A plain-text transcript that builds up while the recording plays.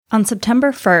On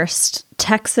September 1st,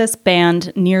 Texas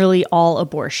banned nearly all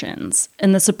abortions,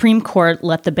 and the Supreme Court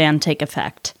let the ban take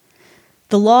effect.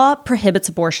 The law prohibits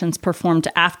abortions performed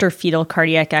after fetal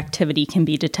cardiac activity can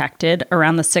be detected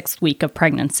around the 6th week of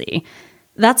pregnancy.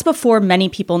 That's before many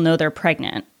people know they're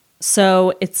pregnant,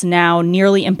 so it's now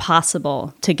nearly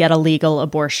impossible to get a legal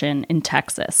abortion in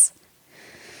Texas.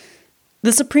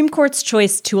 The Supreme Court's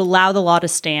choice to allow the law to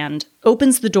stand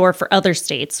opens the door for other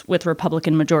states with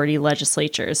Republican-majority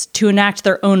legislatures to enact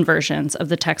their own versions of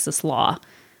the Texas law.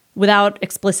 Without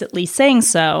explicitly saying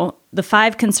so, the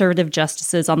 5 conservative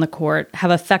justices on the court have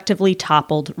effectively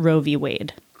toppled Roe v.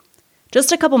 Wade.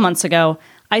 Just a couple months ago,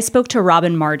 I spoke to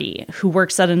Robin Marty, who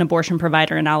works at an abortion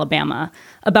provider in Alabama,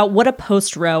 about what a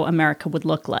post-Roe America would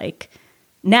look like.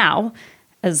 Now,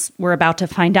 as we're about to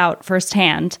find out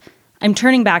firsthand, I'm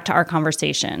turning back to our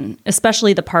conversation,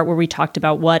 especially the part where we talked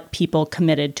about what people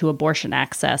committed to abortion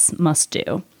access must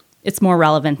do. It's more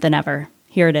relevant than ever.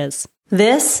 Here it is.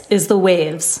 This is The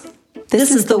Waves. This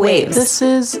is The Waves. This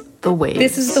is The Waves.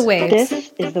 This is The Waves.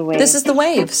 This is The Waves. This is The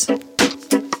Waves.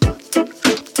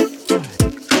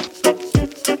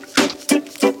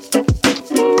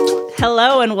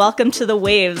 Hello and welcome to The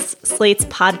Waves, Slate's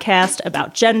podcast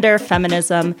about gender,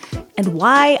 feminism, and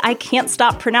why I can't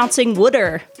stop pronouncing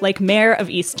Wooder like Mayor of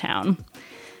Easttown.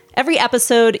 Every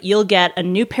episode, you'll get a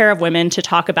new pair of women to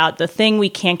talk about the thing we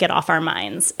can't get off our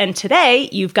minds. And today,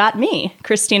 you've got me,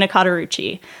 Christina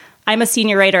Cauterucci. I'm a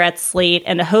senior writer at Slate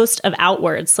and a host of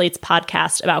Outward, Slate's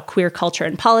podcast about queer culture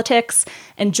and politics.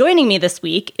 And joining me this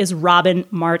week is Robin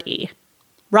Marty.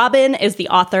 Robin is the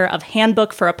author of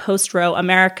Handbook for a Post-Roe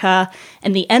America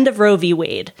and The End of Roe v.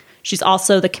 Wade. She's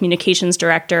also the communications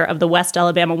director of the West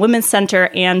Alabama Women's Center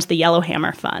and the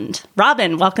Yellowhammer Fund.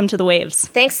 Robin, welcome to The Waves.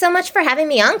 Thanks so much for having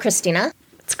me on, Christina.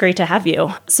 It's great to have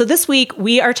you. So this week,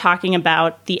 we are talking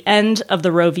about the end of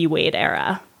the Roe v. Wade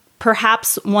era.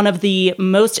 Perhaps one of the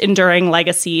most enduring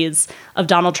legacies of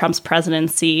Donald Trump's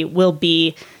presidency will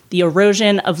be the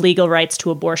erosion of legal rights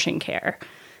to abortion care.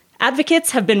 Advocates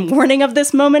have been warning of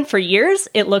this moment for years.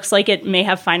 It looks like it may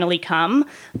have finally come.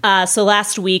 So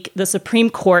last week, the Supreme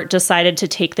Court decided to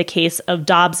take the case of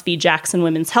Dobbs v. Jackson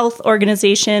Women's Health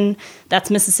Organization.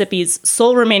 That's Mississippi's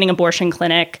sole remaining abortion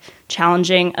clinic,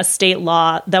 challenging a state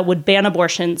law that would ban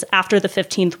abortions after the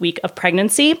 15th week of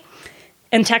pregnancy.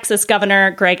 And Texas Governor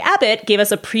Greg Abbott gave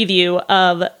us a preview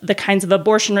of the kinds of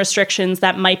abortion restrictions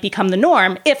that might become the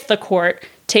norm if the court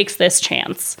takes this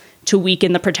chance to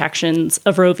weaken the protections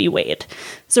of Roe v. Wade.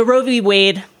 So Roe v.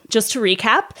 Wade, just to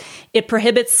recap, it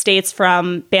prohibits states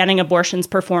from banning abortions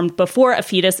performed before a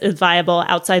fetus is viable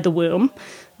outside the womb.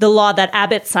 The law that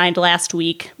Abbott signed last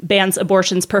week bans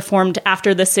abortions performed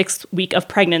after the 6th week of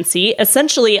pregnancy,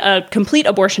 essentially a complete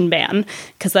abortion ban,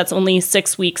 because that's only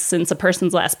 6 weeks since a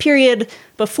person's last period,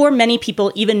 before many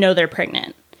people even know they're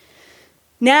pregnant.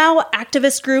 Now,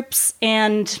 activist groups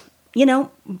and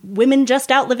women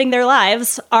just out living their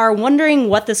lives are wondering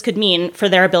what this could mean for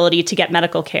their ability to get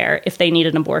medical care if they need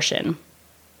an abortion.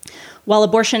 While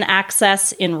abortion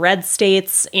access in red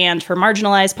states and for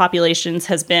marginalized populations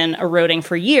has been eroding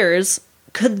for years,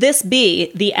 could this be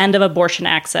the end of abortion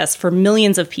access for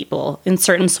millions of people in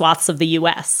certain swaths of the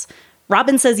U.S.?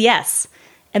 Robin says yes,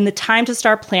 and the time to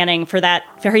start planning for that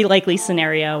very likely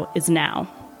scenario is now.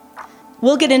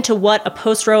 We'll get into what a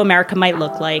post-Roe America might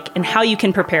look like and how you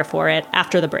can prepare for it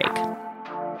after the break.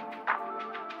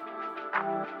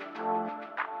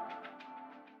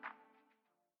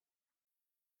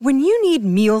 When you need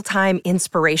mealtime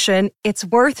inspiration, it's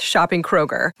worth shopping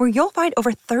Kroger, where you'll find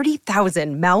over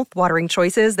 30,000 mouth-watering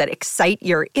choices that excite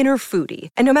your inner foodie.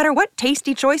 And no matter what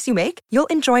tasty choice you make, you'll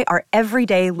enjoy our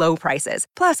everyday low prices,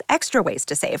 plus extra ways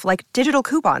to save, like digital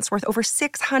coupons worth over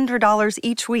 $600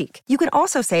 each week. You can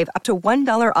also save up to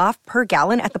 $1 off per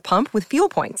gallon at the pump with fuel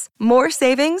points. More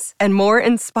savings and more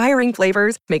inspiring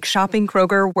flavors make shopping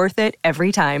Kroger worth it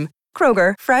every time.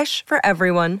 Kroger, fresh for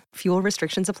everyone. Fuel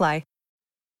restrictions apply.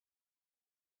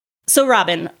 So,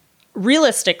 Robin,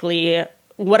 realistically,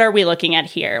 what are we looking at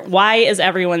here? Why is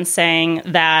everyone saying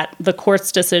that the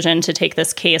court's decision to take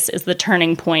this case is the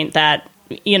turning point that,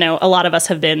 a lot of us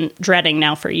have been dreading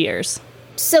now for years?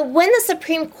 So when the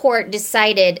Supreme Court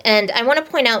decided, and I want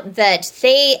to point out that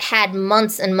they had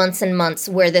months and months and months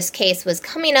where this case was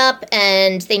coming up,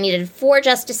 and they needed 4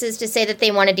 justices to say that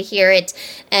they wanted to hear it,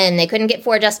 and they couldn't get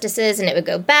 4 justices, and it would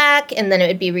go back, and then it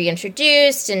would be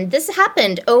reintroduced, and this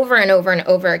happened over and over and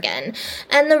over again.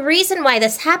 And the reason why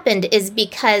this happened is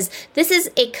because this is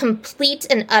a complete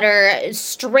and utter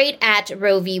straight at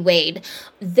Roe v. Wade.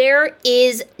 There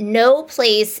is no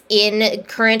place in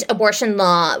current abortion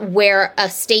law where a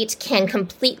state can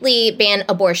completely ban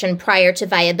abortion prior to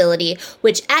viability,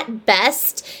 which at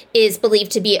best is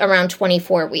believed to be around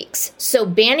 24 weeks. So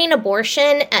banning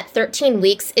abortion at 13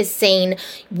 weeks is saying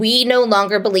we no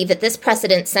longer believe that this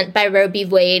precedent set by Roe v.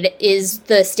 Wade is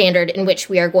the standard in which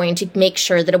we are going to make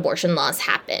sure that abortion laws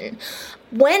happen.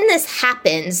 When this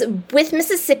happens, with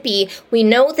Mississippi, we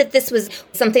know that this was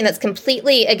something that's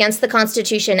completely against the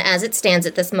Constitution as it stands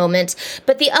at this moment.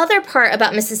 But the other part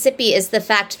about Mississippi is the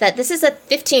fact that this is a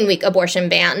 15-week abortion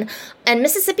ban, and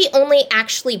Mississippi only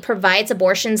actually provides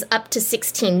abortions up to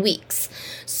 16 weeks.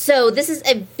 So this is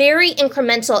a very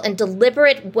incremental and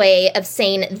deliberate way of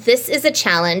saying this is a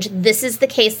challenge. This is the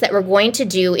case that we're going to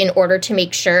do in order to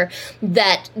make sure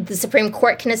that the Supreme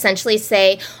Court can essentially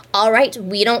say, all right,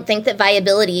 we don't think that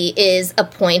viability is a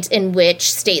point in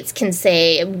which states can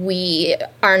say we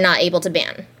are not able to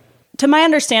ban. To my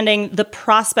understanding, the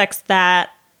prospects that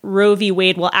Roe v.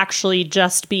 Wade will actually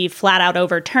just be flat out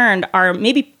overturned are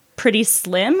maybe pretty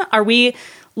slim. Are we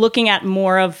looking at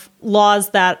more of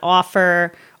laws that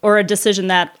offer, or a decision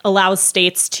that allows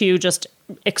states to just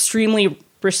extremely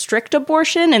restrict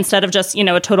abortion instead of just,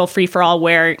 a total free-for-all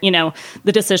where,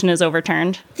 the decision is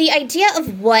overturned? The idea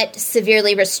of what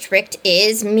severely restrict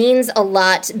is means a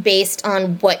lot based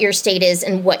on what your state is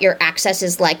and what your access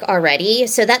is like already.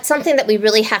 So that's something that we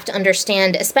really have to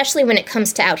understand, especially when it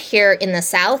comes to out here in the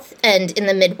South and in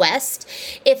the Midwest.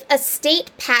 If a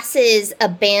state passes a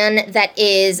ban that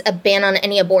is a ban on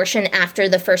any abortion after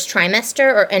the first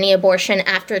trimester or any abortion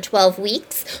after 12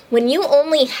 weeks, when you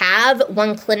only have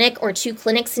one clinic or two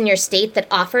clinics in your state that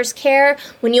offers care,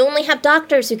 when you only have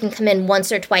doctors who can come in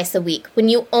once or twice a week, when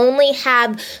you only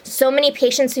have so many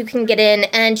patients who can get in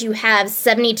and you have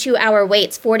 72-hour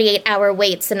waits, 48-hour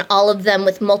waits, and all of them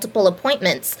with multiple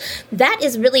appointments, that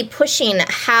is really pushing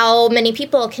how many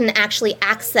people can actually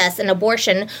access an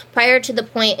abortion prior to the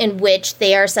point in which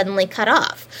they are suddenly cut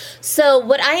off. So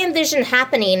what I envision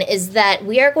happening is that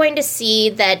we are going to see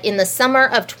that in the summer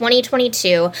of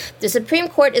 2022, the Supreme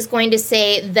Court is going to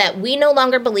say that we no longer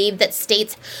believe that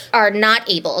states are not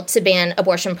able to ban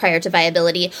abortion prior to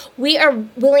viability. We are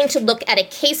willing to look at a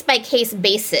case-by-case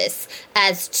basis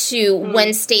as to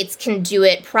when states can do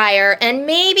it prior, and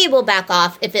maybe we'll back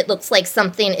off if it looks like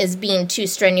something is being too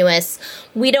strenuous.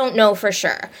 We don't know for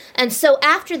sure. And so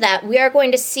after that, we are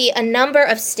going to see a number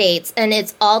of states, and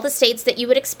it's all the states that you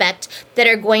would expect, that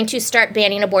are going to start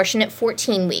banning abortion at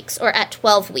 14 weeks or at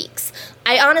 12 weeks.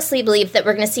 I honestly believe that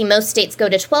we're going to see most states go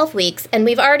to 12 weeks, and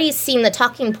we've already seen the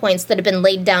talking points that have been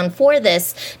laid down for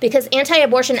this, because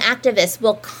anti-abortion activists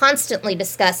will constantly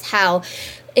discuss how,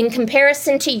 in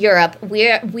comparison to Europe,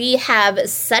 we have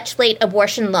such late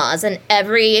abortion laws, and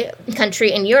every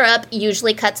country in Europe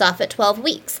usually cuts off at 12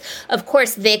 weeks. Of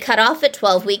course, they cut off at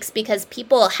 12 weeks because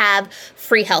people have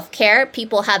free health care,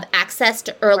 people have access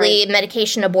to early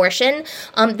medication abortion.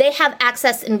 They have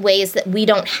access in ways that we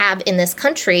don't have in this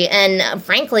country, and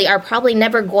frankly are probably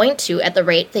never going to at the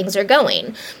rate things are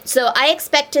going. So I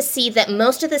expect to see that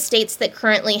most of the states that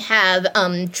currently have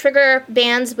trigger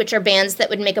bans, which are bans that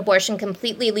would make abortion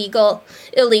completely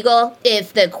illegal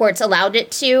if the courts allowed it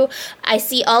to, I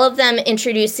see all of them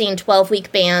introducing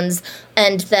 12-week bans,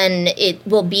 and then it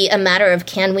will be a matter of,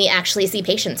 can we actually see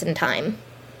patients in time?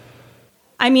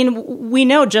 I mean, we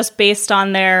know just based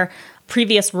on their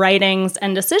previous writings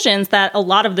and decisions that a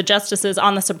lot of the justices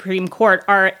on the Supreme Court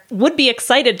would be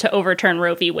excited to overturn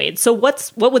Roe v. Wade. So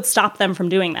what would stop them from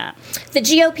doing that? The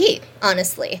GOP,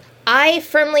 honestly. I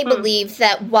firmly believe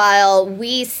that while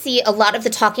we see a lot of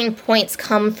the talking points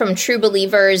come from true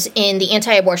believers in the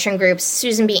anti-abortion groups,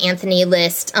 Susan B. Anthony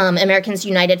list, Americans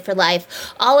United for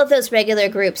Life, all of those regular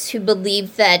groups who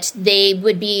believe that there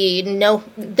would be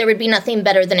nothing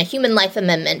better than a human life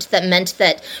amendment that meant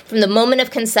that from the moment of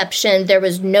conception, there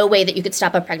was no way that you could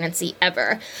stop a pregnancy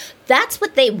ever. That's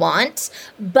what they want,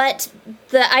 but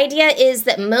the idea is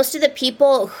that most of the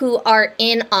people who are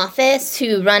in office,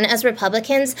 who run as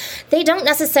Republicans, they don't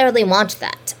necessarily want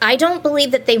that. I don't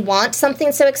believe that they want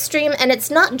something so extreme, and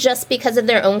it's not just because of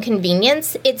their own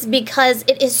convenience. It's because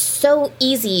it is so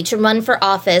easy to run for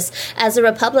office as a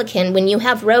Republican when you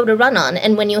have Roe to run on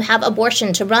and when you have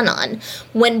abortion to run on.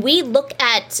 When we look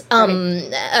at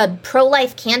a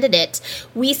pro-life candidate,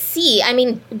 we see,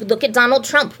 look at Donald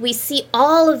Trump, we see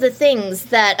all of the things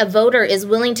that a voter is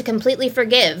willing to completely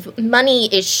forgive.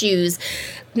 Money issues,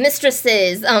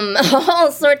 mistresses,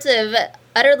 all sorts of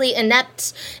utterly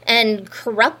inept and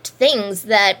corrupt things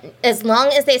that as long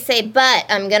as they say, but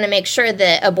I'm going to make sure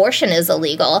that abortion is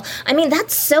illegal. I mean,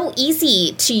 that's so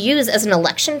easy to use as an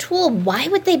election tool. Why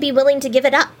would they be willing to give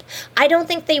it up? I don't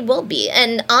think they will be.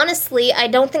 And honestly, I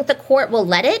don't think the court will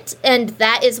let it. And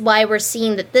that is why we're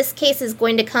seeing that this case is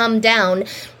going to come down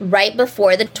right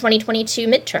before the 2022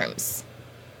 midterms.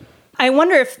 I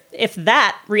wonder if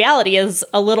that reality is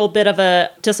a little bit of a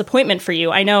disappointment for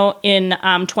you. I know in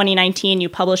 2019 you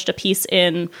published a piece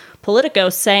in Politico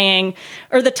saying,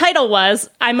 or the title was,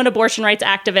 "I'm an abortion rights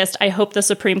activist. I hope the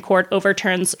Supreme Court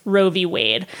overturns Roe v.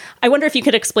 Wade." I wonder if you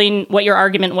could explain what your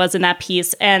argument was in that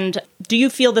piece, and do you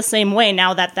feel the same way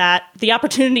now that the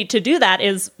opportunity to do that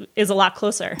is a lot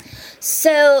closer?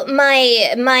 So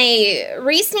my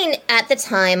reasoning at the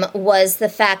time was the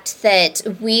fact that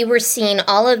we were seeing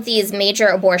all of these major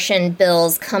abortion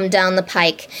bills come down the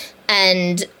pike.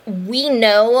 And we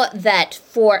know that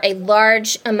for a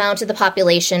large amount of the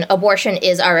population, abortion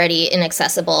is already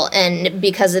inaccessible. And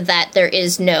because of that, there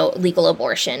is no legal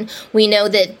abortion. We know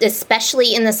that,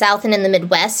 especially in the South and in the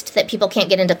Midwest, that people can't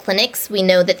get into clinics. We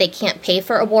know that they can't pay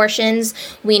for abortions.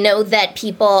 We know that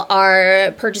people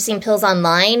are purchasing pills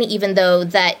online, even though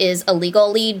that is a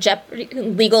legal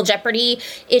jeopardy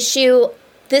issue.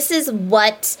 This is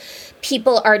what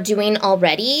people are doing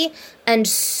already. And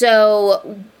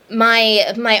so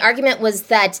my argument was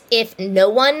that if no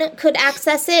one could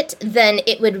access it, then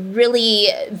it would really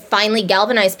finally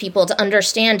galvanize people to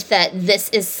understand that this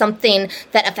is something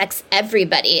that affects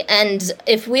everybody. And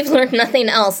if we've learned nothing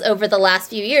else over the last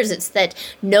few years, it's that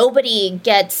nobody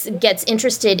gets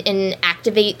interested in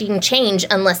activating change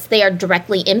unless they are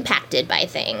directly impacted by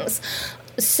things.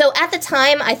 So at the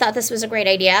time, I thought this was a great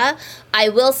idea. I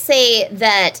will say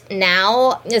that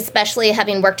now, especially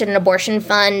having worked at an abortion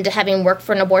fund, having worked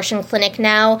for an abortion clinic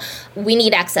now, we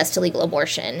need access to legal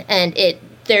abortion. And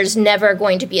there's never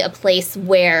going to be a place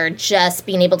where just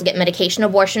being able to get medication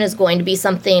abortion is going to be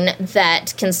something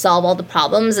that can solve all the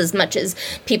problems, as much as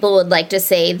people would like to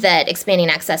say that expanding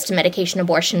access to medication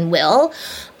abortion will.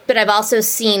 But I've also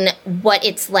seen what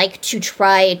it's like to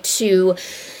try to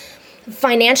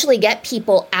financially get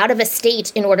people out of a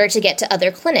state in order to get to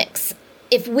other clinics.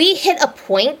 If we hit a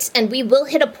point, and we will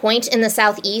hit a point in the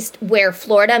Southeast where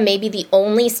Florida may be the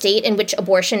only state in which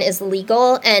abortion is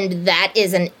legal, and that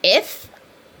is an if,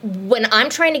 when I'm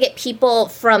trying to get people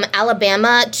from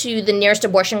Alabama to the nearest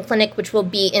abortion clinic, which will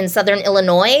be in southern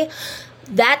Illinois,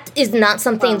 that is not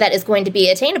something that is going to be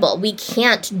attainable. We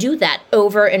can't do that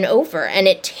over and over, and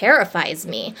it terrifies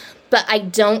me. But I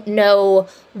don't know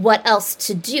what else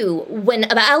to do. When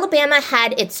Alabama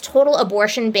had its total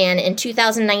abortion ban in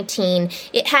 2019,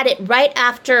 it had it right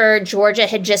after Georgia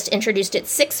had just introduced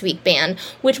its 6-week ban,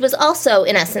 which was also,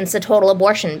 in essence, a total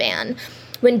abortion ban.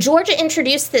 When Georgia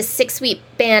introduced this 6-week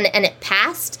ban and it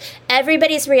passed,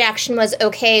 everybody's reaction was,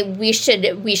 okay, we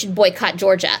should boycott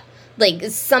Georgia. Like,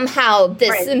 somehow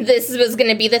this was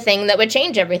going to be the thing that would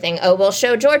change everything. Oh, we'll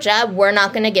show Georgia. We're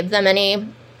not going to give them any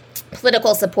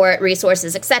political support,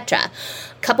 resources, etc.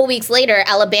 A couple weeks later,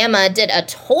 Alabama did a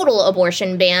total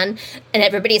abortion ban, and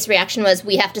everybody's reaction was,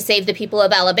 we have to save the people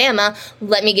of Alabama,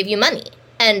 let me give you money.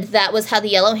 And that was how the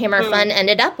Yellowhammer Fund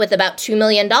ended up with about $2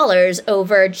 million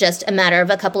over just a matter of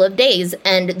a couple of days.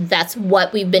 And that's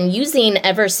what we've been using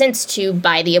ever since to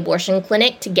buy the abortion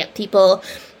clinic, to get people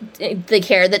the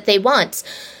care that they want.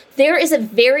 There is a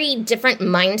very different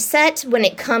mindset when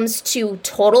it comes to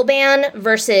total ban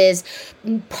versus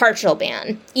partial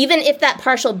ban, even if that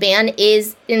partial ban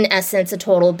is, in essence, a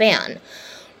total ban.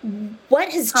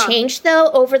 What has changed, though,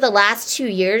 over the last 2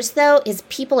 years, though, is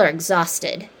people are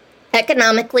exhausted.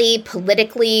 Economically,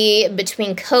 politically,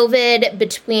 between COVID,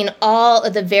 between all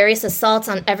of the various assaults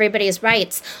on everybody's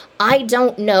rights, I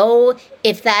don't know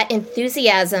if that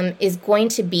enthusiasm is going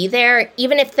to be there,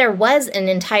 even if there was an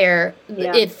entire,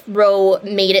 if Roe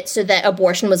made it so that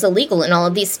abortion was illegal in all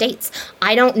of these states.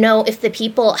 I don't know if the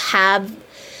people have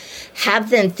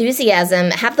the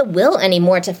enthusiasm, have the will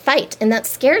anymore to fight, and that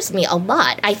scares me a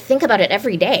lot. I think about it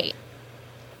every day.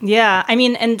 Yeah, I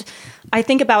mean, and I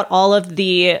think about all of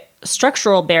the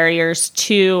structural barriers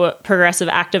to progressive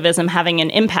activism having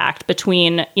an impact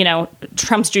between,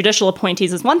 Trump's judicial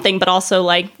appointees is one thing, but also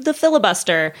like the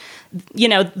filibuster,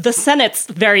 the Senate's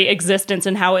very existence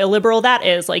and how illiberal that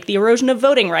is, like the erosion of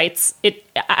voting rights.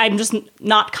 I'm just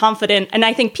not confident. And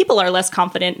I think people are less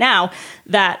confident now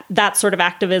that that sort of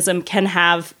activism can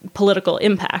have political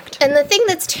impact. And the thing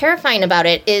that's terrifying about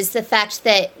it is the fact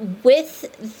that with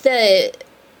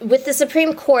the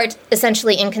Supreme Court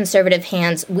essentially in conservative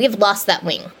hands, we've lost that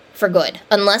wing. for good.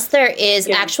 Unless there is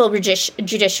actual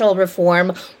judicial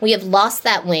reform, we have lost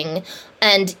that wing.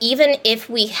 And even if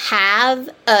we have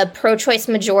a pro-choice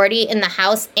majority in the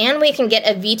House and we can get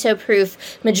a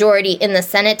veto-proof majority in the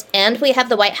Senate and we have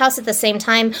the White House at the same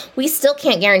time, we still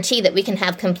can't guarantee that we can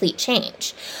have complete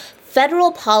change.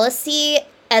 Federal policy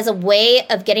as a way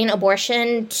of getting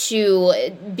abortion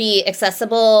to be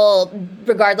accessible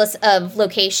regardless of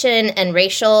location and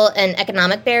racial and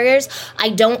economic barriers, I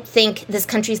don't think this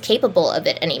country's capable of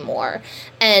it anymore.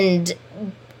 And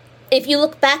if you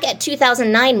look back at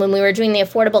 2009 when we were doing the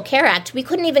Affordable Care Act, we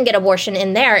couldn't even get abortion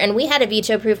in there, and we had a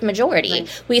veto-proof majority.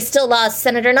 Right. We still lost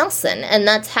Senator Nelson, and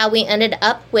that's how we ended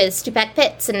up with Stupak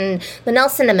Pitts and the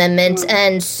Nelson Amendment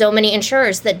and so many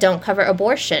insurers that don't cover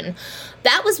abortion.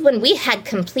 That was when we had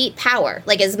complete power,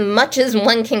 like as much as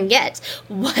one can get.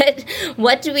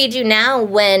 What do we do now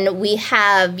when we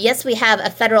have a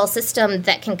federal system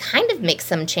that can kind of make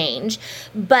some change,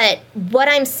 but what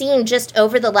I'm seeing just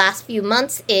over the last few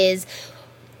months is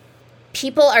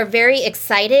people are very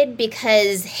excited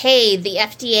because, hey, the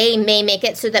FDA may make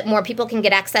it so that more people can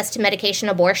get access to medication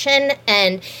abortion,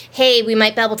 and hey, we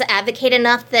might be able to advocate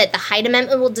enough that the Hyde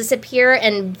Amendment will disappear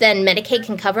and then Medicaid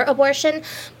can cover abortion.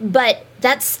 But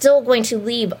that's still going to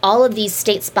leave all of these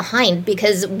states behind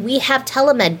because we have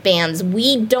telemed bans.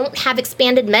 We don't have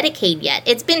expanded Medicaid yet.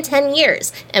 It's been 10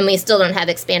 years and we still don't have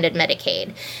expanded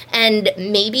Medicaid. And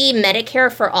maybe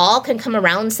Medicare for all can come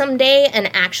around someday and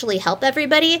actually help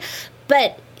everybody.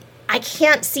 But I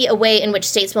can't see a way in which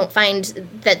states won't find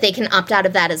that they can opt out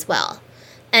of that as well.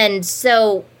 And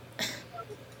so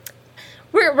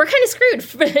we're kind of screwed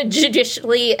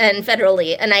judicially and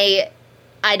federally. And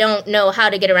I don't know how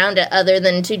to get around it other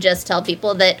than to just tell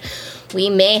people that we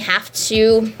may have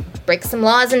to break some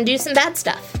laws and do some bad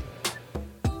stuff.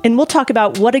 And we'll talk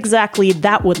about what exactly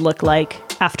that would look like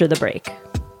after the break.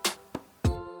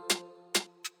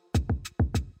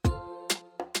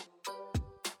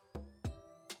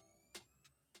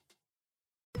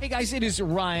 Hey guys, it is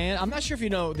Ryan. I'm not sure if you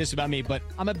know this about me, but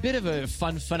I'm a bit of a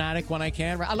fun fanatic when I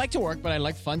can. I like to work, but I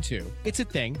like fun too. It's a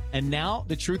thing. And now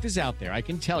the truth is out there. I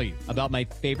can tell you about my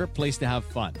favorite place to have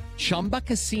fun. Chumba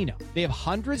Casino. They have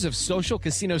hundreds of social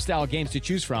casino style games to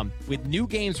choose from with new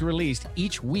games released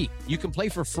each week. You can play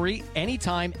for free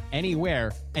anytime,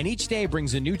 anywhere. And each day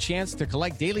brings a new chance to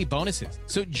collect daily bonuses.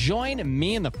 So join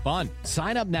me in the fun.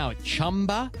 Sign up now at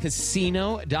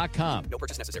ChumbaCasino.com. No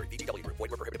purchase necessary. VGW Group.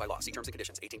 Void where prohibited by law. See terms and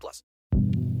conditions. 18+.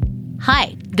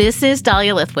 Hi, this is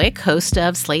Dahlia Lithwick, host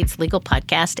of Slate's legal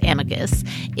podcast, Amicus.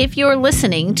 If you're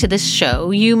listening to this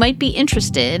show, you might be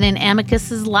interested in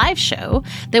Amicus's live show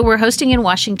that we're hosting in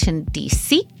Washington,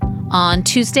 D.C. on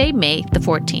Tuesday, May the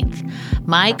 14th.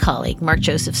 My colleague, Mark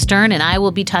Joseph Stern, and I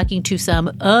will be talking to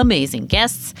some amazing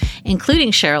guests,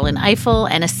 including Sherrilyn Ifill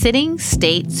and a sitting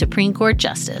state Supreme Court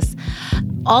justice,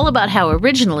 all about how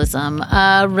originalism,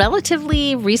 a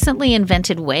relatively recently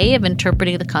invented way of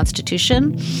interpreting the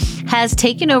Constitution, has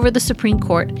taken over the Supreme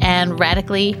Court and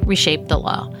radically reshaped the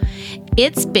law.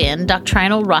 It's been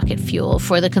doctrinal rocket fuel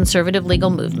for the conservative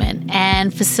legal movement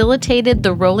and facilitated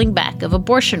the rolling back of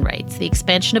abortion rights, the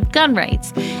expansion of gun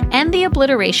rights, and the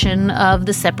obliteration of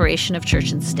the separation of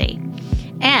church and state.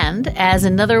 And as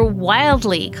another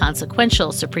wildly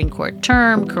consequential Supreme Court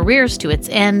term careers to its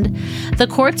end, the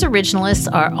court's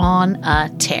originalists are on a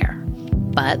tear.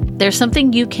 But there's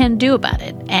something you can do about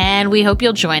it, and we hope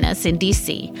you'll join us in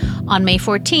D.C. on May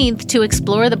 14th to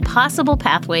explore the possible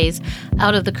pathways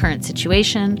out of the current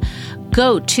situation.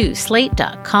 Go to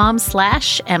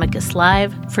slate.com/Amicus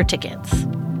Live for tickets.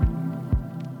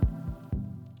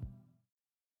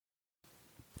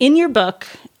 In your book,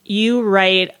 you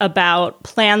write about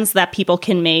plans that people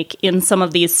can make in some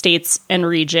of these states and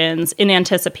regions in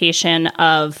anticipation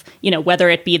of, whether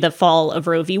it be the fall of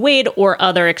Roe v. Wade or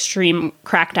other extreme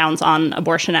crackdowns on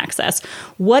abortion access.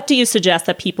 What do you suggest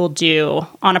that people do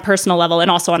on a personal level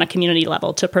and also on a community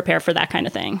level to prepare for that kind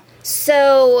of thing?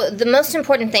 So the most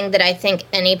important thing that I think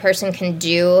any person can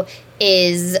do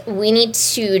is we need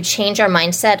to change our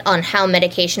mindset on how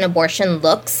medication abortion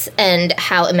looks and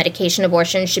how a medication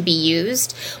abortion should be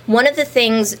used. One of the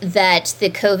things that the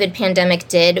COVID pandemic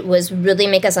did was really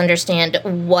make us understand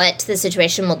what the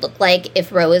situation will look like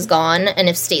if Roe is gone and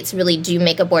if states really do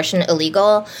make abortion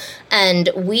illegal.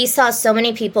 And we saw so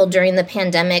many people during the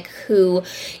pandemic who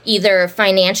either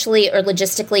financially or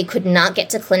logistically could not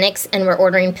get to clinics and were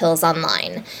ordering pills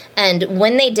online. And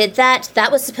when they did that,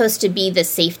 that was supposed to be the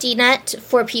safety net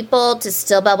for people to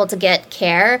still be able to get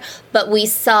care. But we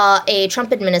saw a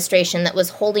Trump administration that was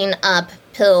holding up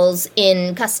pills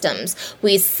in customs.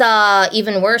 We saw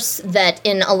even worse that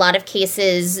in a lot of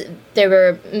cases they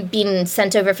were being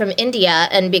sent over from India,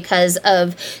 and because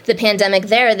of the pandemic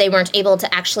there, they weren't able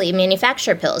to actually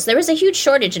manufacture pills. There was a huge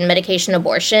shortage in medication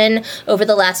abortion over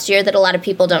the last year that a lot of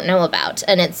people don't know about,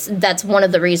 and that's one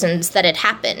of the reasons that it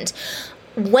happened.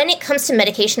 When it comes to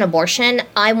medication abortion,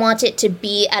 I want it to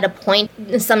be at a point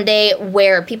someday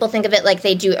where people think of it like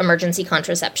they do emergency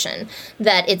contraception,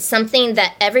 that it's something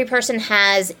that every person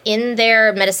has in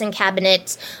their medicine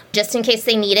cabinet just in case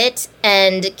they need it,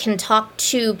 and can talk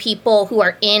to people who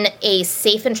are in a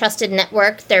safe and trusted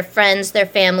network, their friends, their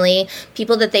family,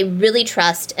 people that they really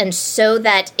trust, and so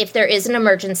that if there is an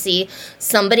emergency,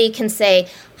 somebody can say,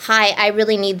 hi, I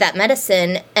really need that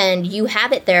medicine, and you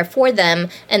have it there for them,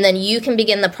 and then you can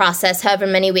begin the process however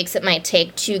many weeks it might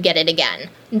take to get it again.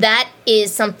 That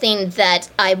is something that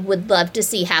I would love to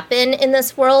see happen in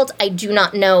this world. I do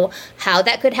not know how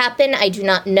that could happen. I do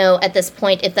not know at this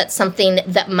point if that's something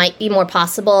that might be more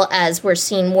possible as we're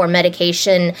seeing more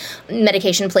medication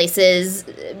places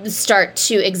start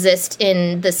to exist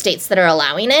in the states that are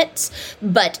allowing it.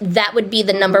 But that would be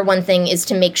the number one thing, is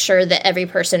to make sure that every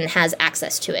person has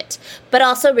access to it. But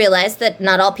also realize that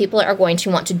not all people are going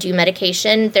to want to do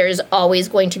medication. There's always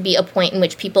going to be a point in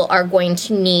which people are going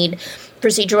to need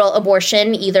procedural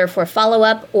abortion, either for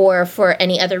follow-up or for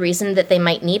any other reason that they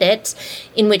might need it,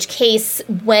 in which case,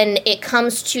 when it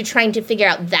comes to trying to figure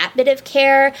out that bit of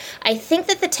care, I think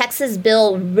that the Texas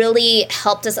bill really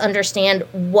helped us understand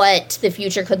what the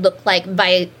future could look like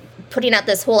by putting out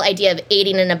this whole idea of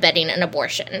aiding and abetting an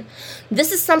abortion.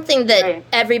 This is something that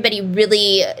everybody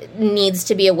really needs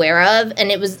to be aware of, and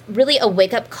it was really a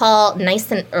wake-up call nice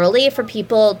and early for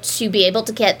people to be able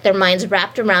to get their minds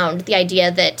wrapped around the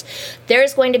idea that there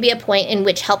is going to be a point in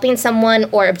which helping someone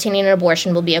or obtaining an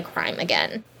abortion will be a crime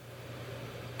again.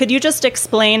 Could you just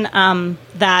explain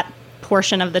that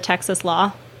portion of the Texas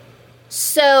law?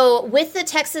 So with the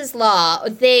Texas law,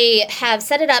 they have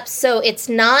set it up so it's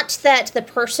not that the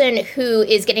person who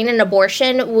is getting an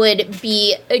abortion would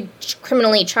be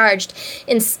criminally charged.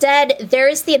 Instead, there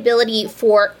is the ability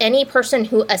for any person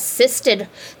who assisted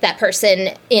that person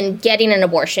in getting an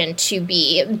abortion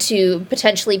to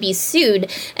potentially be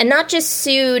sued, and not just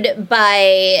sued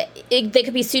by, they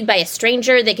could be sued by a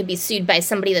stranger, they could be sued by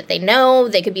somebody that they know,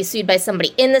 they could be sued by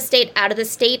somebody in the state, out of the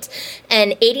state,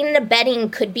 and aiding and abetting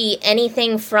could be anything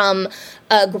from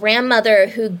a grandmother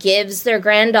who gives their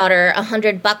granddaughter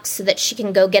 $100 so that she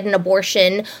can go get an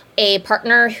abortion, a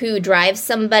partner who drives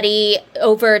somebody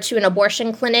over to an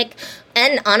abortion clinic,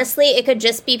 and honestly, it could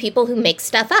just be people who make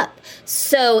stuff up.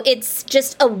 So it's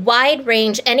just a wide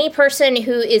range. Any person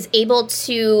who is able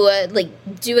to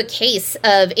do a case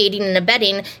of aiding and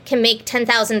abetting can make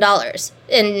 $10,000.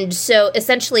 And so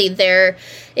essentially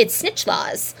it's snitch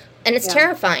laws, and it's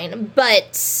terrifying,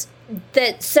 but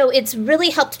so it's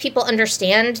really helped people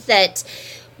understand that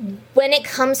when it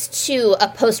comes to a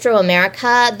post-Roe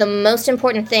America, the most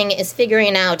important thing is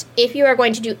figuring out, if you are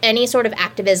going to do any sort of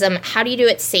activism, how do you do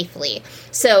it safely?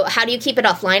 So how do you keep it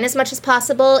offline as much as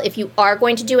possible? If you are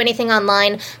going to do anything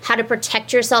online, how to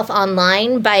protect yourself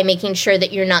online by making sure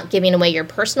that you're not giving away your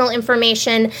personal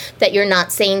information, that you're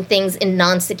not saying things in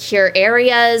non-secure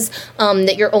areas,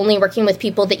 that you're only working with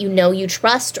people that you know you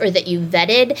trust or that you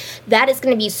vetted. That is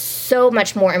going to be so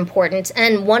much more important.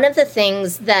 And one of the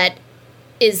things that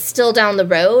is still down the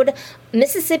road,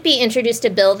 Mississippi introduced a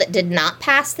bill that did not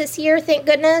pass this year, thank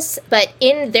goodness, but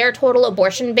in their total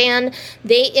abortion ban,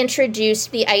 they introduced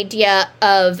the idea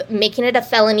of making it a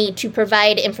felony to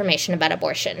provide information about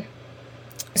abortion.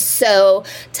 So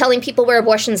telling people where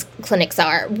abortion clinics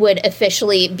are would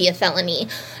officially be a felony.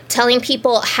 Telling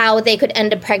people how they could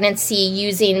end a pregnancy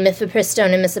using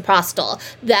mifepristone and misoprostol,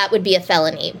 that would be a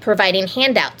felony. Providing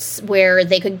handouts where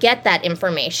they could get that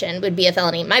information would be a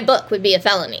felony. My book would be a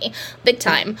felony, big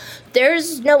time.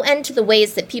 There's no end to the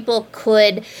ways that people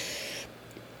could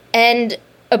end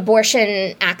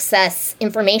abortion access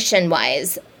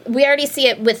information-wise. We already see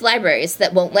it with libraries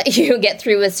that won't let you get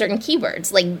through with certain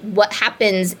keywords. Like, what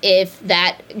happens if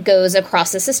that goes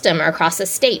across a system or across a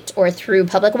state or through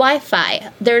public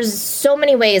Wi-Fi? There's so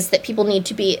many ways that people need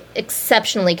to be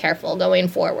exceptionally careful going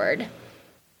forward.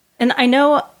 And I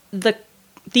know the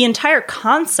entire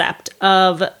concept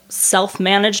of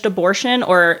self-managed abortion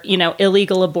or,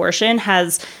 illegal abortion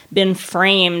has been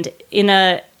framed in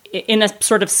a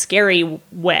sort of scary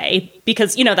way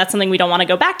because, that's something we don't want to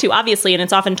go back to, obviously. And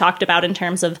it's often talked about in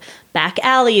terms of back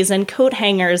alleys and coat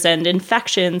hangers and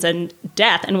infections and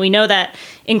death. And we know that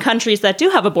in countries that do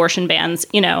have abortion bans,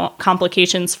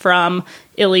 complications from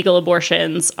illegal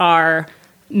abortions are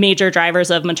major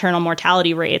drivers of maternal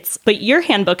mortality rates. But your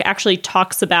handbook actually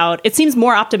talks about, it seems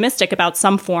more optimistic about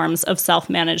some forms of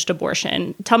self-managed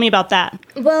abortion. Tell me about that.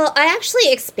 Well, I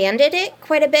actually expanded it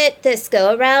quite a bit this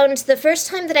go around. The first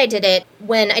time that I did it,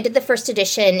 when I did the first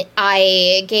edition,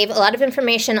 I gave a lot of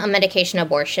information on medication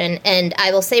abortion. And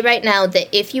I will say right now that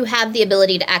if you have the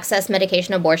ability to access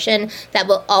medication abortion, that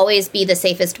will always be the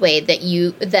safest way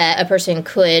that a person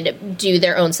could do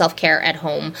their own self-care at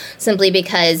home, simply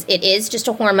because it is just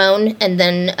a hormone and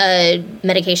then a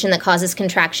medication that causes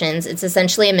contractions. It's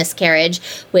essentially a miscarriage,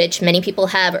 which many people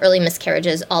have early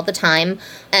miscarriages all the time.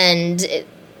 And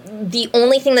the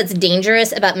only thing that's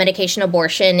dangerous about medication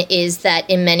abortion is that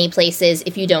in many places,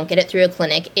 if you don't get it through a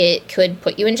clinic, it could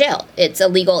put you in jail. It's a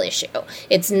legal issue.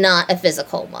 It's not a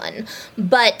physical one.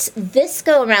 But this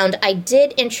go around, I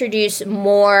did introduce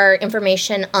more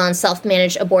information on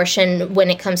self-managed abortion when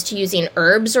it comes to using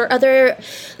herbs or other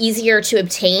easier to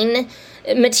obtain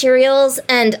materials,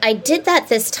 and I did that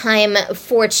this time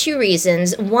for two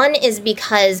reasons. One is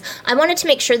because I wanted to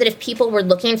make sure that if people were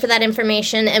looking for that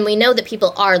information, and we know that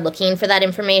people are looking for that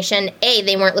information, A,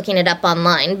 they weren't looking it up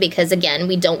online, because again,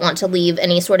 we don't want to leave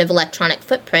any sort of electronic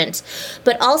footprint,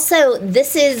 but also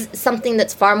this is something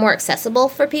that's far more accessible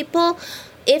for people.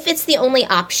 If it's the only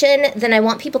option, then I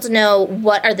want people to know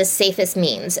what are the safest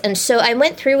means. And so I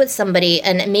went through with somebody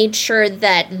and made sure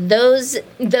that those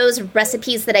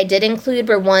recipes that I did include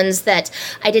were ones that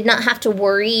I did not have to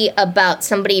worry about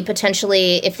somebody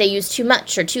potentially, if they use too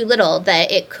much or too little,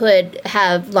 that it could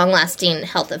have long-lasting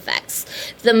health effects.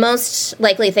 The most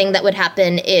likely thing that would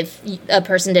happen if a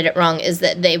person did it wrong is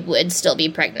that they would still be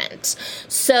pregnant.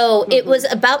 So it was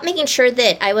about making sure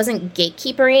that I wasn't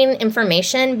gatekeepering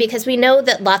information, because we know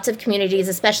that lots of communities,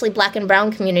 especially Black and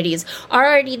Brown communities, are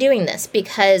already doing this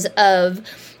because of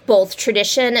both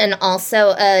tradition and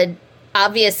also a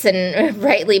obvious and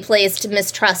rightly placed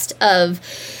mistrust of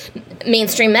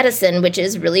mainstream medicine, which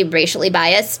is really racially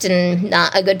biased and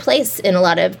not a good place in a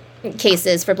lot of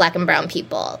cases for Black and Brown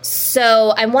people.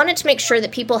 So I wanted to make sure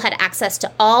that people had access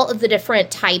to all of the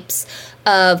different types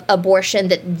of abortion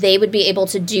that they would be able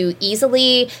to do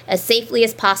easily, as safely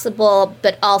as possible,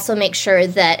 but also make sure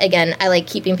that, again, I like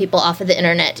keeping people off of the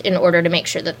internet in order to make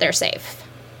sure that they're safe.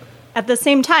 At the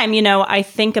same time, I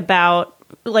think about,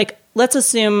 let's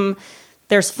assume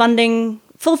there's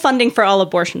full funding for all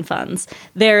abortion funds.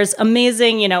 There's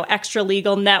amazing, extra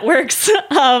legal networks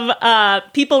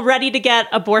of people ready to get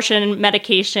abortion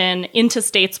medication into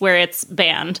states where it's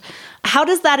banned. How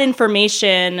does that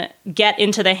information get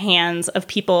into the hands of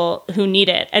people who need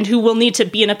it and who will need to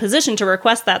be in a position to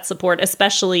request that support,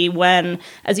 especially when,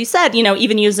 as you said,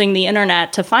 even using the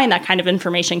internet to find that kind of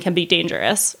information can be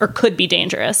dangerous or could be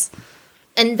dangerous?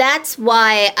 And that's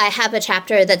why I have a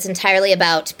chapter that's entirely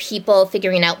about people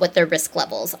figuring out what their risk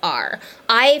levels are.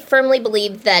 I firmly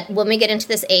believe that when we get into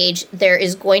this age, there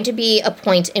is going to be a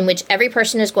point in which every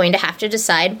person is going to have to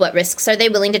decide what risks are they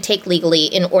willing to take legally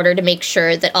in order to make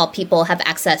sure that all people have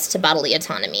access to bodily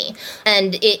autonomy.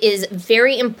 And it is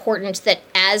very important that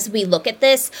as we look at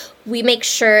this, we make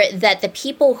sure that the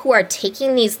people who are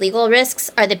taking these legal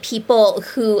risks are the people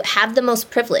who have the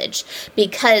most privilege,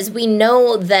 because we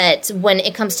know that when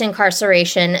it comes to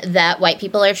incarceration, that white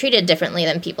people are treated differently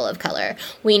than people of color.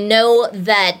 We know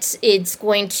that it's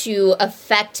going to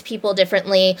affect people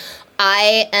differently.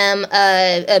 I am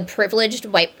a privileged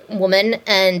white woman,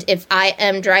 and if I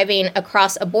am driving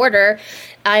across a border,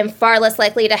 I'm far less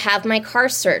likely to have my car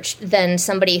searched than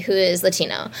somebody who is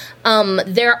Latino.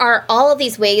 There are all of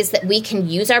these ways that we can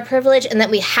use our privilege and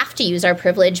that we have to use our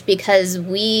privilege because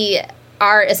we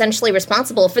are essentially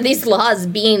responsible for these laws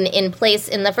being in place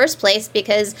in the first place,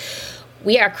 because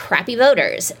we are crappy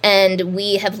voters and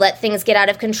we have let things get out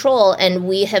of control and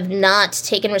we have not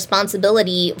taken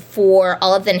responsibility for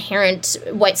all of the inherent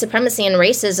white supremacy and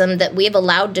racism that we have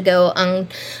allowed to go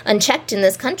unchecked in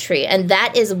this country. And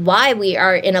that is why we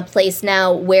are in a place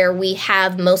now where we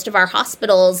have most of our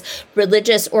hospitals,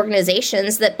 religious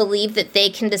organizations that believe that they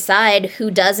can decide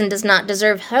who does and does not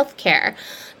deserve health care.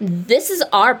 This is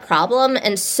our problem,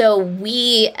 and so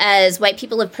we, as white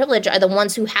people of privilege, are the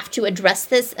ones who have to address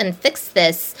this and fix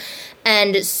this.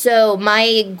 And so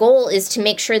my goal is to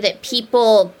make sure that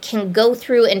people can go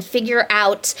through and figure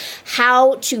out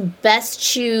how to best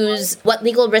choose what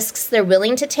legal risks they're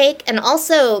willing to take, and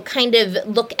also kind of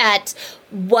look at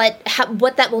what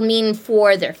that will mean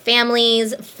for their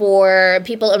families, for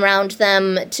people around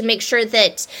them, to make sure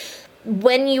that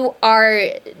when you are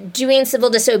doing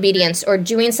civil disobedience or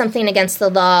doing something against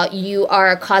the law, you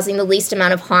are causing the least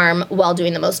amount of harm while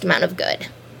doing the most amount of good.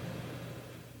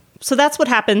 So that's what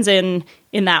happens in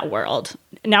that world.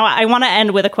 Now, I want to end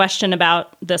with a question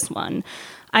about this one.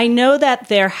 I know that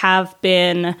there have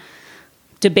been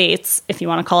debates, if you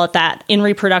want to call it that, in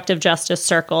reproductive justice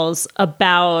circles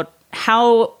about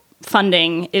how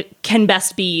funding it can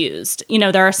best be used. You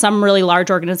know, there are some really large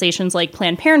organizations like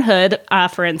Planned Parenthood,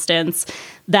 for instance,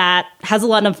 that has a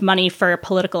lot of money for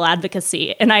political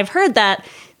advocacy. And I've heard that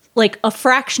like a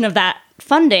fraction of that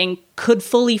funding could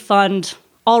fully fund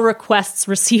all requests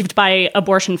received by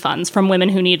abortion funds from women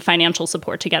who need financial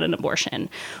support to get an abortion.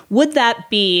 Would that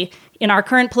be, in our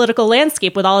current political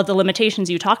landscape with all of the limitations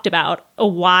you talked about, a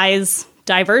wise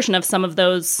diversion of some of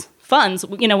those funds?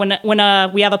 You know,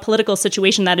 when we have a political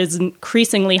situation that is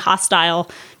increasingly hostile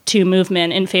to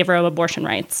movement in favor of abortion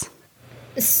rights.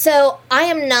 So I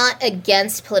am not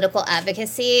against political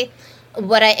advocacy.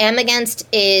 What I am against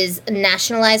is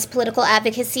nationalized political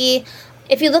advocacy.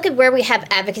 If you look at where we have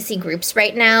advocacy groups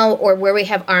right now, or where we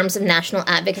have arms of national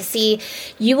advocacy,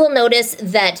 you will notice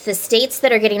that the states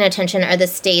that are getting attention are the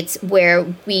states where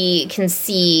we can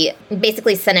see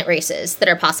basically Senate races that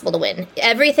are possible to win.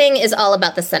 Everything is all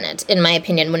about the Senate, in my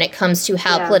opinion, when it comes to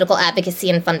how political advocacy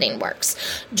and funding works.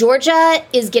 Georgia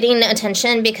is getting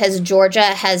attention because Georgia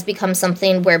has become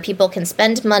something where people can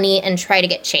spend money and try to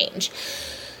get change.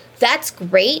 That's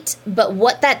great, but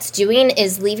what that's doing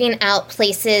is leaving out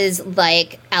places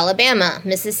like Alabama,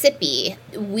 Mississippi.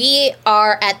 We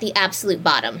are at the absolute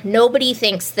bottom. Nobody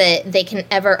thinks that they can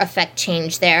ever affect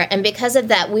change there, and because of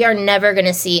that, we are never going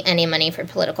to see any money for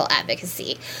political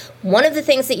advocacy. One of the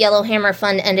things that Yellowhammer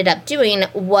Fund ended up doing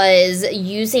was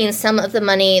using some of the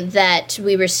money that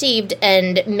we received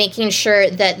and making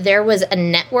sure that there was a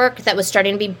network that was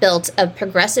starting to be built of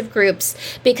progressive groups,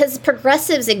 because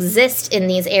progressives exist in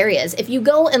these areas. If you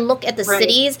go and look at the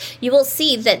cities, you will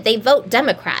see that they vote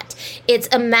Democrat. It's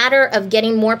a matter of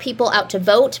getting more people out to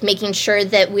vote, making sure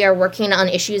that we are working on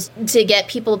issues to get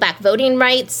people back voting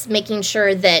rights, making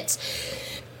sure that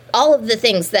all of the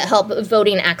things that help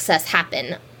voting access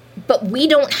happen. But we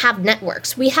don't have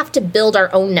networks. We have to build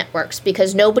our own networks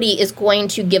because nobody is going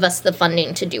to give us the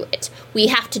funding to do it. We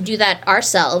have to do that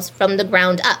ourselves from the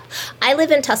ground up. I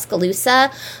live in Tuscaloosa.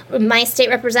 My state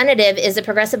representative is a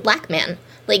progressive black man.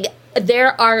 Like,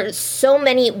 there are so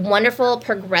many wonderful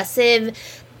progressive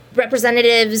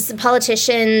representatives,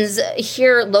 politicians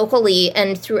here locally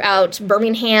and throughout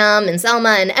Birmingham and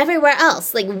Selma and everywhere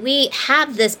else. Like, we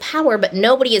have this power, but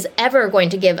nobody is ever going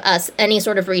to give us any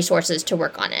sort of resources to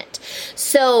work on it.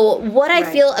 So what I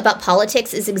feel about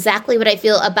politics is exactly what I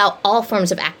feel about all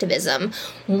forms of activism.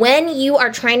 When you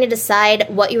are trying to decide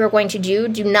what you are going to do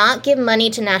not give money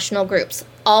to national groups.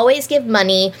 Always give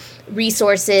money,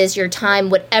 resources, your time,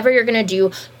 whatever you're going to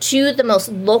do, to the most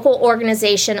local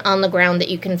organization on the ground that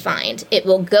you can find. It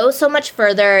will go so much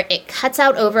further, it cuts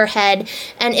out overhead,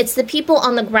 and it's the people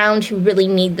on the ground who really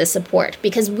need the support,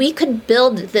 because we could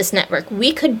build this network.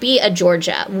 We could be a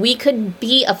Georgia. We could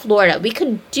be a Florida. We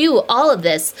could do all of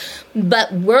this,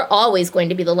 but we're always going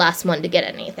to be the last one to get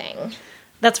anything.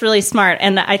 That's really smart,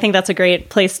 and I think that's a great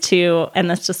place to end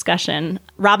this discussion.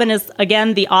 Robin is,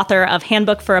 again, the author of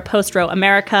Handbook for a Post-Roe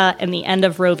America and the End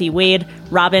of Roe v. Wade.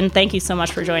 Robin, thank you so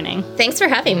much for joining. Thanks for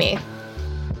having me.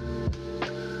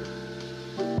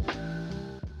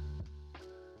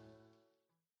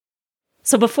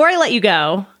 So before I let you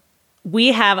go, we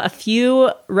have a few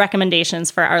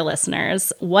recommendations for our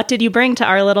listeners. What did you bring to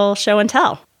our little show and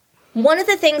tell? One of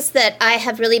the things that I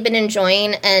have really been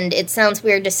enjoying, and it sounds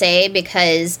weird to say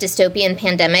because dystopian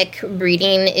pandemic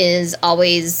reading is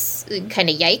always kind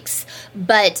of yikes,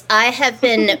 but I have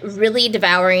been really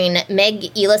devouring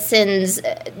Meg Elison's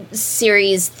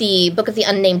series, The Book of the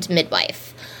Unnamed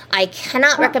Midwife. I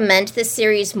cannot recommend this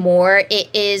series more. It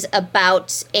is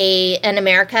about an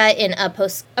America in a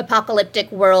post-apocalyptic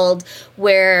world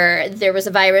where there was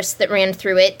a virus that ran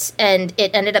through it, and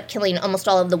it ended up killing almost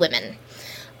all of the women.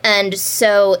 And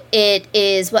so it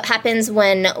is what happens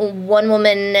when one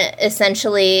woman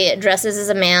essentially dresses as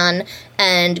a man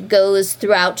and goes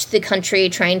throughout the country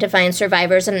trying to find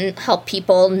survivors and help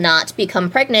people not become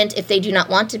pregnant if they do not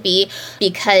want to be,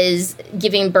 because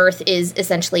giving birth is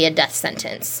essentially a death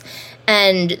sentence.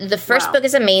 And the first book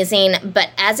is amazing, but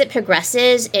as it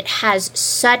progresses, it has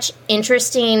such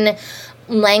interesting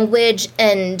language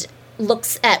and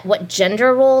looks at what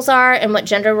gender roles are and what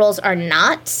gender roles are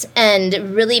not, and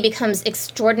really becomes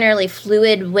extraordinarily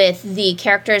fluid with the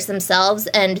characters themselves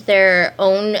and their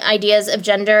own ideas of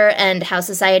gender and how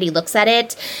society looks at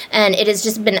it. And it has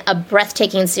just been a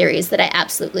breathtaking series that I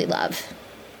absolutely love.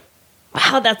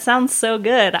 Wow, that sounds so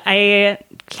good. I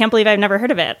can't believe I've never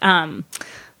heard of it.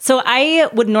 So I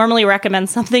would normally recommend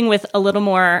something with a little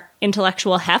more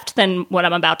intellectual heft than what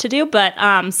I'm about to do, but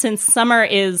since summer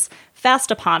is fast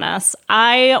upon us,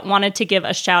 I wanted to give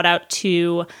a shout out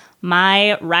to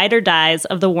my ride or dies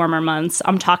of the warmer months.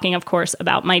 I'm talking, of course,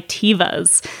 about my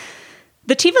Tevas.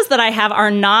 The Tevas that I have are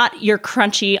not your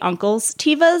crunchy uncle's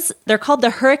Tevas. They're called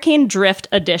the Hurricane Drift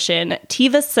Edition.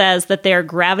 Teva says that they're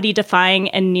gravity-defying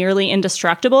and nearly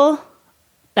indestructible.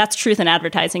 That's truth in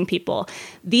advertising, people.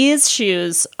 These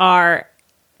shoes are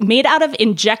made out of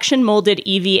injection-molded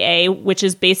EVA, which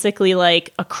is basically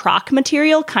like a croc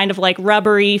material, kind of like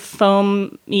rubbery,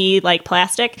 foamy, like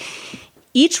plastic.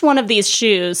 Each one of these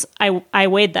shoes, I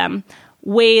weighed them,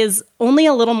 weighs only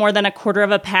a little more than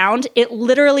 1/4 pound. It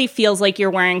literally feels like you're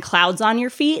wearing clouds on your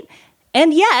feet.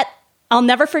 And yet, I'll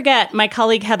never forget my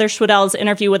colleague Heather Schwedell's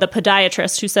interview with a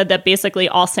podiatrist who said that basically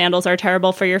all sandals are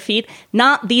terrible for your feet.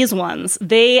 Not these ones.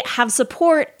 They have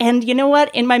support. And you know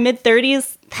what? In my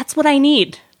mid-30s, that's what I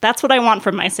need. That's what I want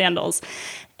from my sandals.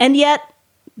 And yet,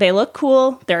 they look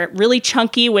cool. They're really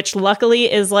chunky, which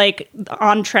luckily is like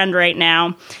on trend right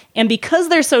now. And because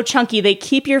they're so chunky, they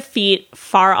keep your feet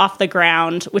far off the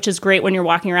ground, which is great when you're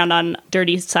walking around on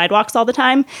dirty sidewalks all the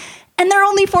time. And they're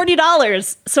only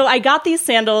 $40. So I got these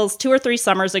sandals 2 or 3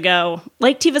 summers ago.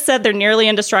 Like Teva said, they're nearly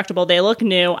indestructible. They look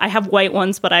new. I have white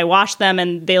ones, but I washed them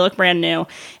and they look brand new.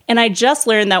 And I just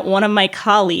learned that one of my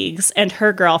colleagues and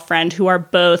her girlfriend, who are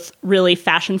both really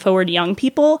fashion-forward young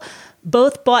people,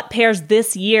 both bought pairs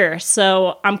this year.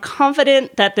 So I'm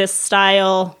confident that this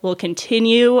style will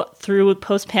continue through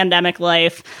post-pandemic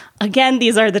life. Again,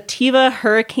 these are the Teva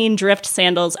Hurricane Drift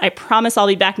sandals. I promise I'll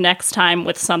be back next time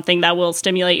with something that will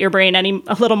stimulate your brain a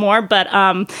little more. But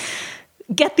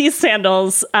get these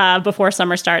sandals before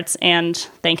summer starts and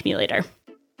thank me later.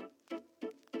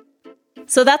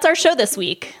 So that's our show this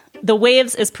week. The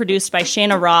Waves is produced by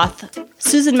Shayna Roth.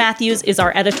 Susan Matthews is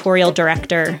our editorial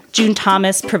director. June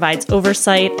Thomas provides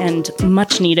oversight and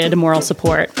much-needed moral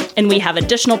support. And we have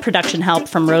additional production help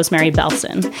from Rosemary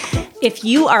Belson. If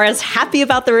you are as happy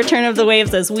about the return of The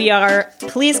Waves as we are,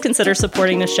 please consider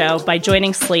supporting the show by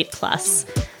joining Slate Plus.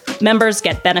 Members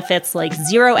get benefits like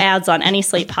 0 ads on any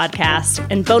Slate podcast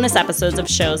and bonus episodes of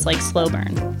shows like Slow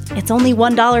Burn. It's only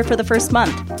 $1 for the first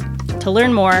month. To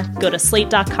learn more, go to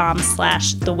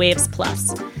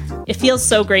slate.com/thewavesplus. It feels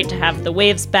so great to have The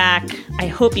Waves back. I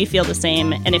hope you feel the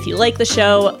same. And if you like the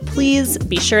show, please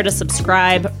be sure to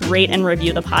subscribe, rate, and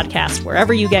review the podcast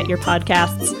wherever you get your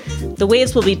podcasts. The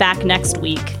Waves will be back next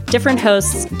week. Different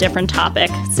hosts, different topic,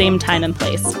 same time and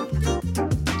place.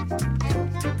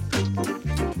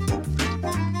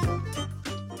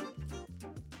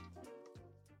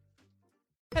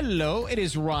 Hello, it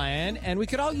is Ryan, and we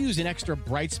could all use an extra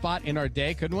bright spot in our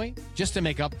day, couldn't we? Just to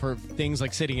make up for things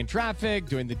like sitting in traffic,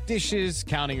 doing the dishes,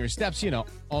 counting your steps,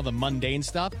 all the mundane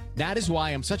stuff. That is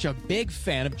why I'm such a big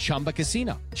fan of Chumba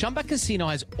Casino. Chumba Casino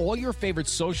has all your favorite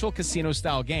social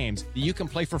casino-style games that you can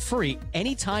play for free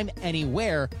anytime,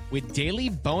 anywhere with daily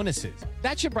bonuses.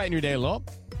 That should brighten your day a little.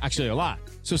 Actually, a lot.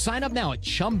 So sign up now at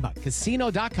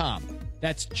ChumbaCasino.com.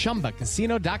 That's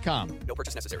ChumbaCasino.com. No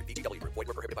purchase necessary. VGW Group. Void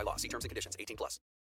where prohibited by law. See terms and conditions. 18+.